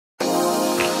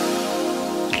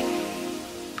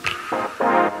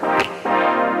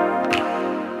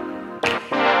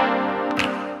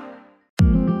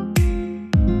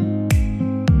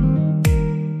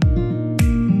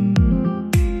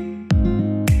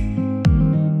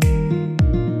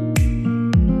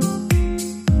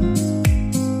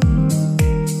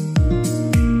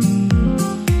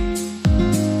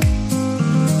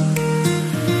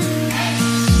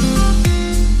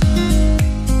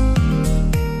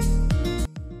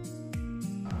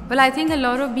Well, I think a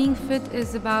lot of being fit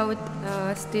is about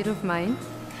state of mind.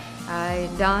 I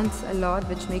dance a lot,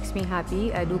 which makes me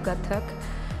happy. I do Kathak.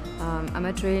 I'm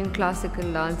a trained classical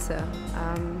dancer.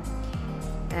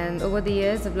 And over the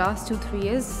years, the last 2-3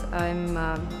 years, I'm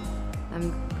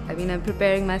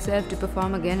preparing myself to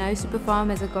perform again. I used to perform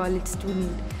as a college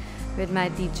student with my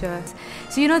teachers.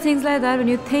 So things like that. When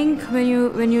you think,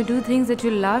 when you do things that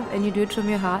you love and you do it from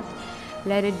your heart,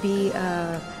 let it be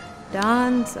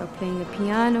dance or playing a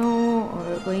piano or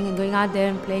going out there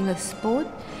and playing a sport.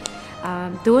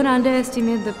 Don't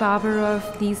underestimate the power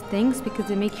of these things because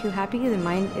they make you happy. The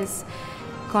mind is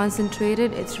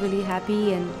concentrated. It's really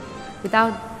happy, and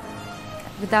without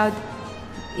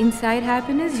inside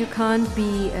happiness, you can't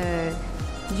be.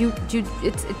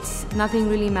 It's nothing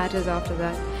really matters after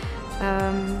that.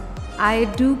 I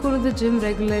do go to the gym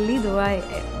regularly, though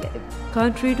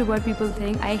contrary to what people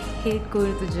think, I hate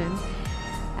going to the gym.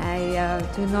 I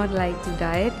do not like to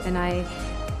diet, and I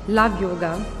love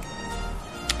yoga.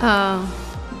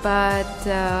 But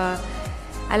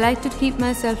I like to keep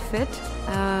myself fit.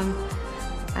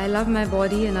 I love my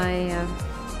body, and I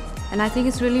think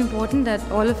it's really important that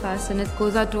all of us, and it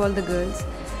goes out to all the girls,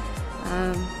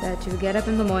 that you get up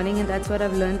in the morning, and that's what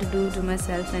I've learned to do to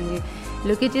myself, and you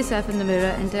look at yourself in the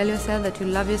mirror and tell yourself that you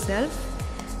love yourself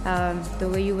the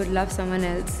way you would love someone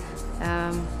else.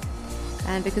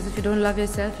 And because if you don't love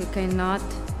yourself, you cannot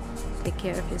take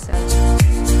care of yourself.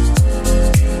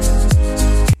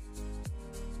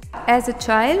 As a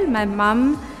child, my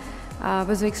mom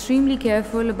was extremely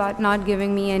careful about not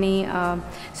giving me any.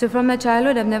 So from my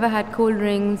childhood, I've never had cold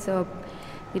drinks, or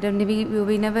we didn't eat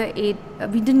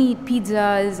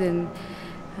pizzas, and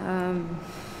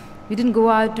we didn't go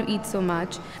out to eat so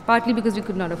much, partly because we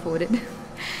could not afford it.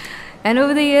 And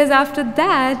over the years after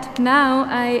that, now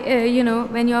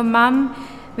when your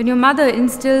mother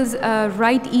instills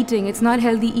right eating, it's not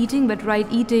healthy eating, but right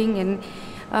eating, and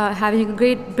having a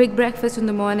great big breakfast in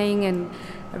the morning, and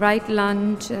right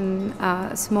lunch, and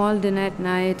a small dinner at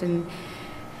night, and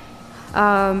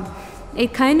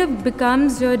it kind of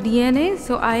becomes your DNA.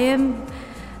 So I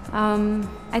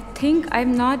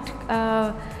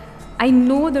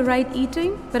know the right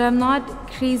eating, but I'm not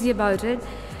crazy about it,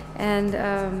 and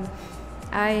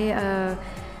I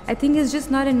think it's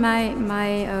just not in my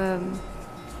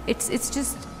it's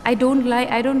just I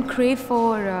don't crave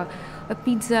for a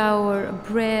pizza or a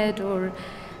bread or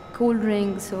cold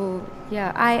drinks. So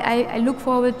yeah, I look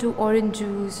forward to orange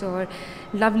juice or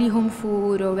lovely home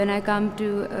food, or when I come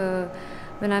to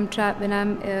when I'm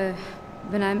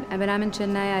in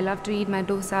Chennai, I love to eat my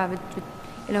dosa with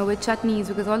chutneys,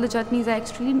 because all the chutneys are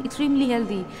extremely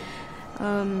healthy.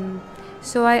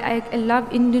 So I love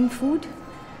Indian food,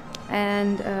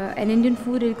 and Indian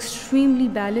food is extremely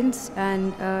balanced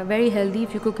and very healthy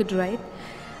if you cook it right.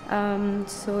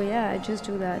 So yeah, I just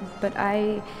do that. But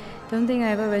I don't think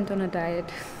I ever went on a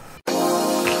diet.